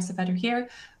Dr. Kiesewetter here,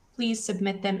 please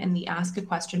submit them in the Ask a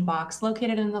Question box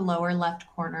located in the lower left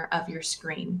corner of your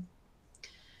screen.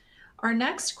 Our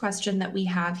next question that we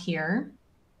have here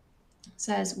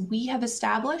says, we have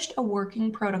established a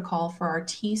working protocol for our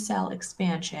T cell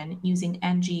expansion using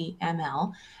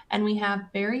NG-ML, and we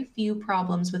have very few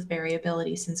problems with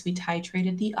variability since we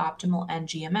titrated the optimal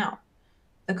NG amount.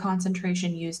 The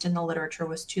concentration used in the literature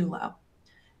was too low.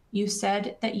 You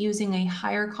said that using a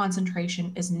higher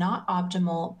concentration is not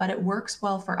optimal, but it works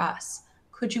well for us.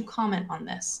 Could you comment on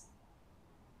this?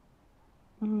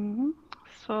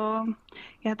 So,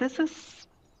 this is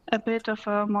a bit of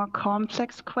a more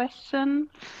complex question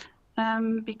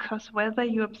because whether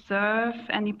you observe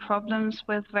any problems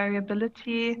with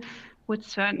variability would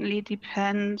certainly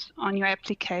depend on your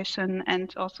application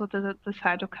and also the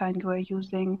cytokine you are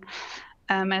using.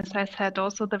 As I said,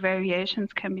 also the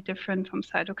variations can be different from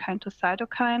cytokine to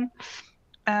cytokine.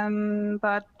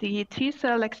 But the T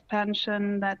cell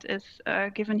expansion that is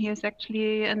given here is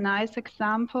actually a nice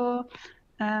example,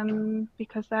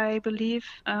 because I believe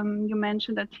you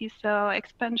mentioned a T cell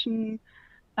expansion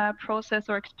process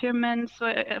or experiment.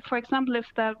 So, for example, if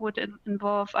that would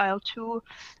involve IL-2,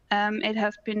 it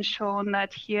has been shown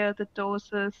that here the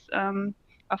doses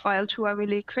of IL-2 are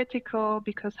really critical,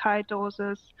 because high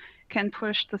doses can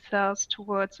push the cells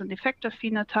towards an effector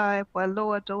phenotype, while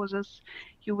lower doses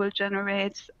you will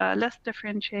generate less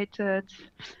differentiated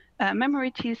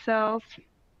memory T cells.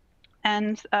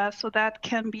 And so that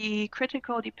can be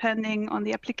critical depending on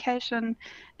the application.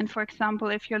 And for example,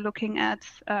 if you're looking at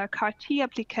CAR T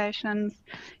applications,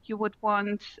 you would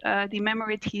want the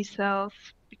memory T cells,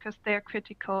 because they're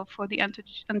critical for the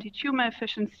anti-tumor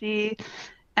efficiency,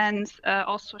 and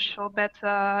also show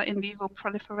better in vivo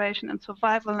proliferation and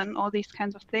survival and all these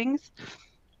kinds of things.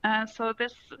 So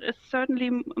this is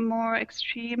certainly a more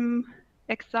extreme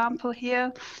example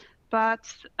here. But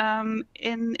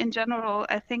in general,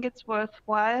 I think it's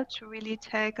worthwhile to really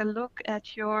take a look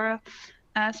at your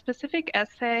specific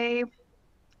assay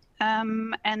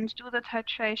and do the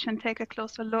titration, take a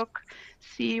closer look,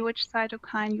 see which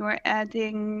cytokine you're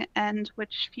adding and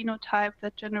which phenotype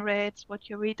that generates what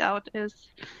your readout is,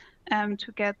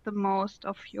 to get the most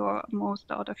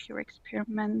out of your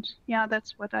experiment. Yeah,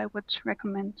 that's what I would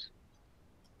recommend.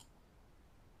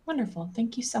 Wonderful.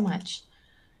 Thank you so much.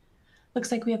 Looks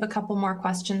like we have a couple more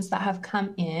questions that have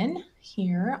come in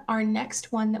here. Our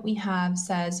next one that we have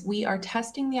says, we are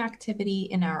testing the activity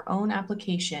in our own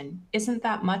application. Isn't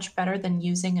that much better than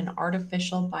using an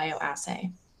artificial bioassay?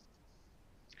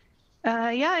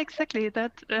 Yeah, exactly.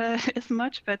 That is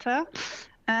much better,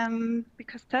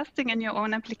 because testing in your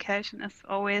own application is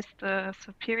always the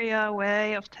superior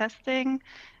way of testing.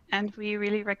 And we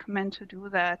really recommend to do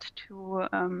that, to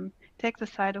take the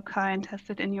cytokine, test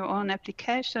it in your own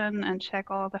application, and check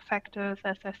all the factors,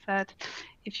 as I said,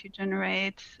 if you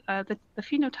generate the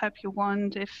phenotype you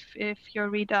want, if your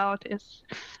readout is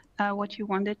what you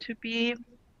want it to be.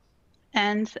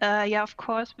 And yeah, of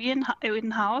course, we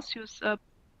in-house use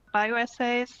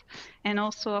bioassays, and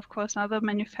also, of course, other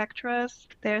manufacturers.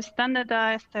 They're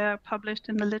standardized, they're published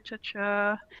in the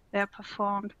literature, they're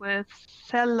performed with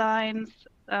cell lines,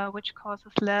 which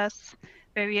causes less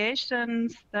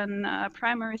variations than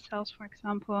primary cells, for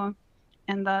example,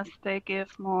 and thus they give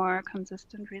more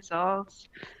consistent results.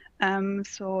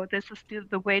 So this is still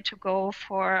the way to go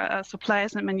for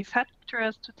suppliers and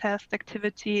manufacturers to test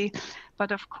activity,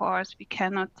 but of course we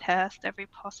cannot test every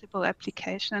possible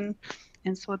application.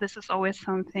 And so this is always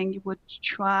something you would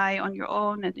try on your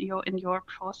own and in your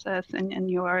process and in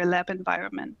your lab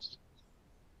environment.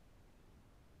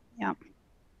 Yeah.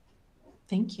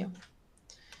 Thank you.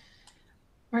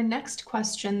 Our next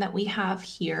question that we have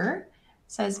here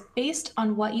says, based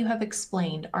on what you have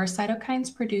explained, are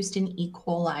cytokines produced in E.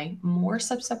 coli more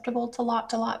susceptible to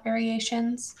lot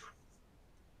variations?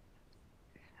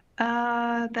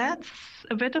 That's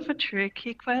a bit of a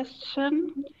tricky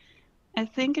question. I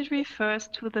think it refers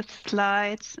to the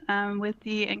slide with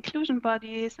the inclusion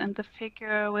bodies and the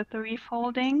figure with the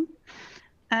refolding.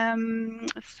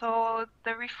 So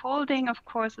the refolding, of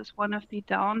course, is one of the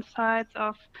downsides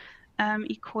of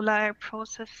E. coli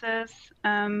processes,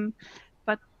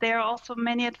 but there are also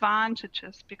many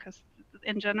advantages, because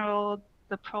in general,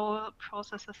 the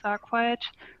processes are quite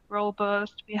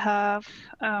robust. We have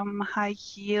high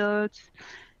yields.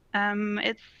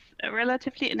 It's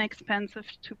relatively inexpensive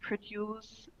to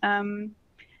produce. And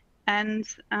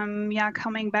yeah,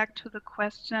 coming back to the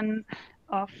question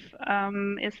of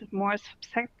is it more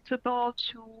susceptible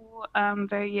to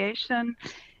variation,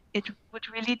 it would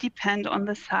really depend on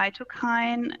the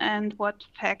cytokine and what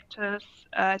factors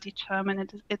determine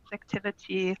its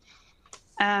activity.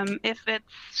 If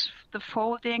it's the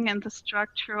folding and the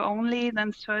structure only,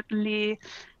 then certainly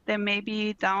there may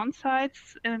be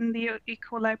downsides in the E.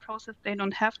 coli process. They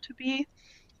don't have to be,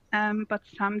 but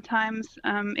sometimes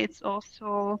it's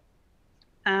also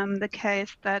the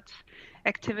case that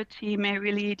activity may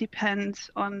really depend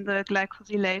on the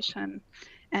glycosylation.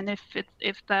 And if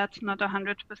that's not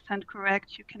 100%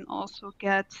 correct, you can also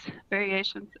get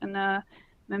variations in a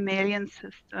mammalian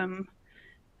system.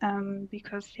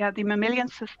 Because yeah, the mammalian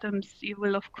systems, you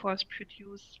will of course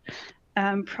produce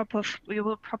produce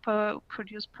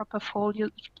proper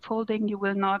folding. You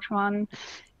will not run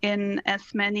in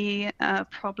as many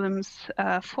problems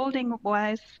folding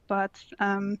wise, but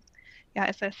yeah,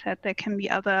 as I said, there can be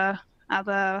other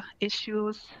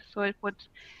issues. So it would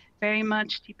very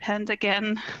much depend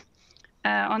again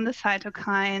on the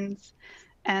cytokines,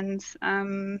 and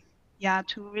yeah,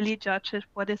 to really judge it,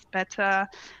 what is better,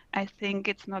 I think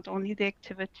it's not only the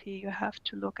activity, you have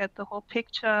to look at the whole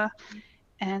picture.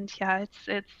 And yeah,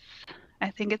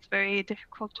 I think it's very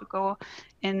difficult to go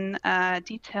in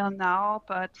detail now,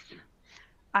 but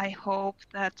I hope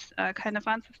that kind of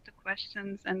answers the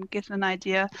questions and gives an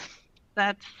idea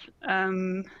that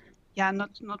yeah,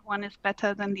 not one is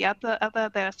better than the other.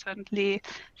 There are certainly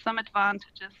some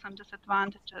advantages, some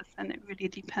disadvantages, and it really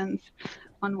depends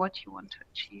on what you want to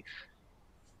achieve.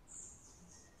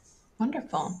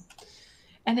 Wonderful.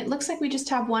 And it looks like we just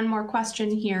have one more question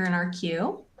here in our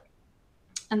queue.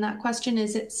 And that question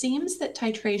is, it seems that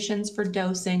titrations for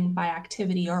dosing by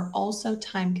activity are also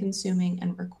time-consuming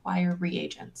and require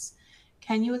reagents.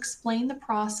 Can you explain the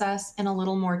process in a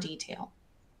little more detail?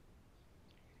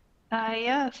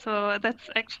 Yeah, so that's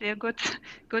actually a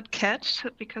good catch,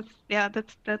 because yeah,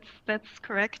 that's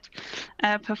correct.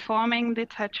 Performing the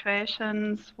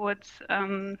titrations would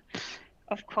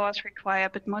of course require a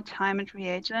bit more time and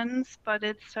reagents, but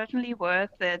it's certainly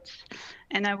worth it.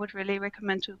 And I would really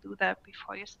recommend to do that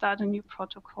before you start a new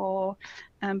protocol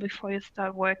and before you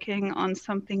start working on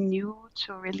something new,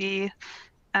 to really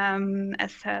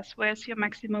assess where's your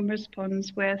maximum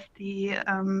response, where's the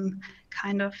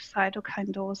kind of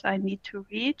cytokine dose I need to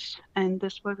reach, and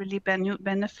this will really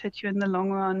benefit you in the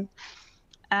long run.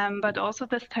 But also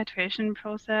this titration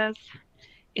process,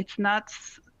 it's not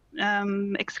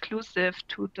exclusive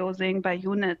to dosing by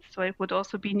units. So it would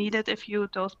also be needed if you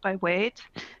dose by weight.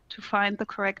 To find the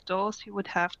correct dose, you would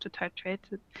have to titrate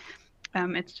it.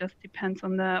 It just depends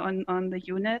on the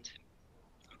unit.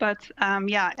 But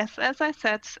yeah, as I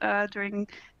said during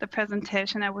the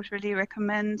presentation, I would really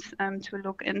recommend to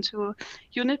look into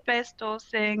unit-based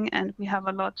dosing, and we have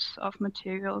a lot of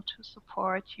material to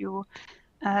support you,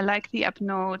 like the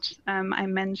EPNOTE I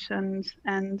mentioned,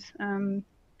 and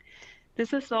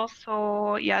this is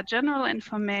also, yeah, general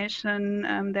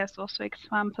information. There's also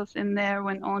examples in there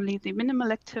when only the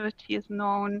minimal activity is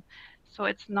known. So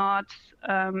it's not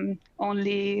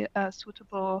only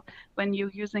suitable when you're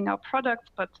using our products,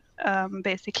 but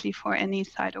basically for any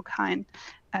cytokine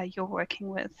you're working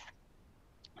with.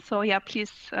 So yeah,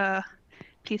 please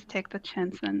take the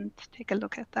chance and take a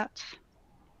look at that.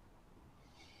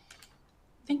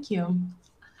 Thank you.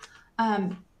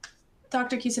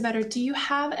 Dr. Kiesewetter, do you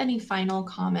have any final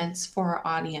comments for our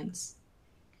audience?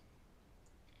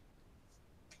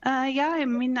 Yeah, I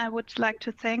mean, I would like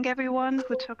to thank everyone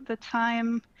who took the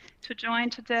time to join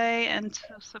today and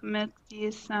to submit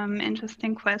these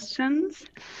interesting questions.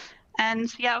 And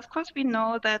yeah, of course, we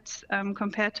know that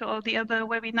compared to all the other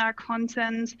webinar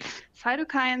content,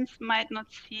 cytokines might not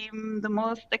seem the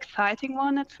most exciting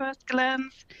one at first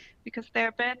glance, because they're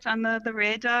a bit under the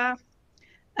radar.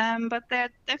 But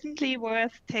they're definitely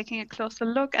worth taking a closer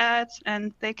look at,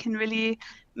 and they can really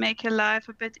make your life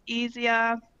a bit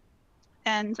easier.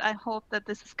 And I hope that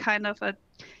this is kind of a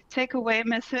takeaway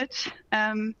message.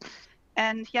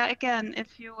 And yeah, again,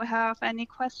 if you have any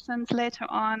questions later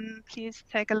on, please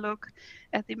take a look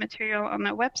at the material on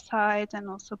our website, and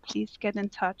also please get in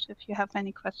touch if you have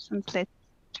any questions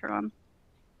later on.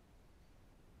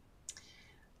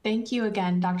 Thank you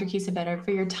again, Dr. Kiesewetter, for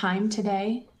your time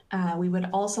today. We would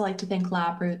also like to thank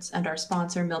LabRoots and our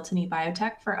sponsor, Miltenyi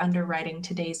Biotec, for underwriting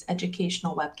today's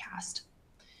educational webcast.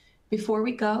 Before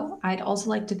we go, I'd also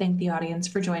like to thank the audience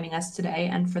for joining us today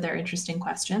and for their interesting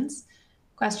questions.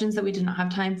 Questions that we did not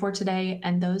have time for today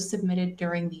and those submitted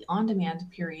during the on-demand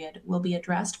period will be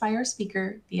addressed by our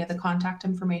speaker via the contact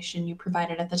information you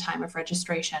provided at the time of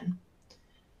registration.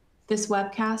 This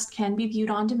webcast can be viewed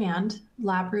on demand.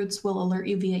 LabRoots will alert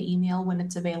you via email when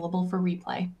it's available for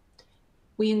replay.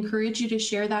 We encourage you to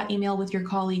share that email with your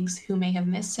colleagues who may have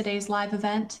missed today's live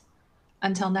event.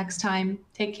 Until next time,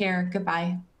 take care.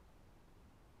 Goodbye.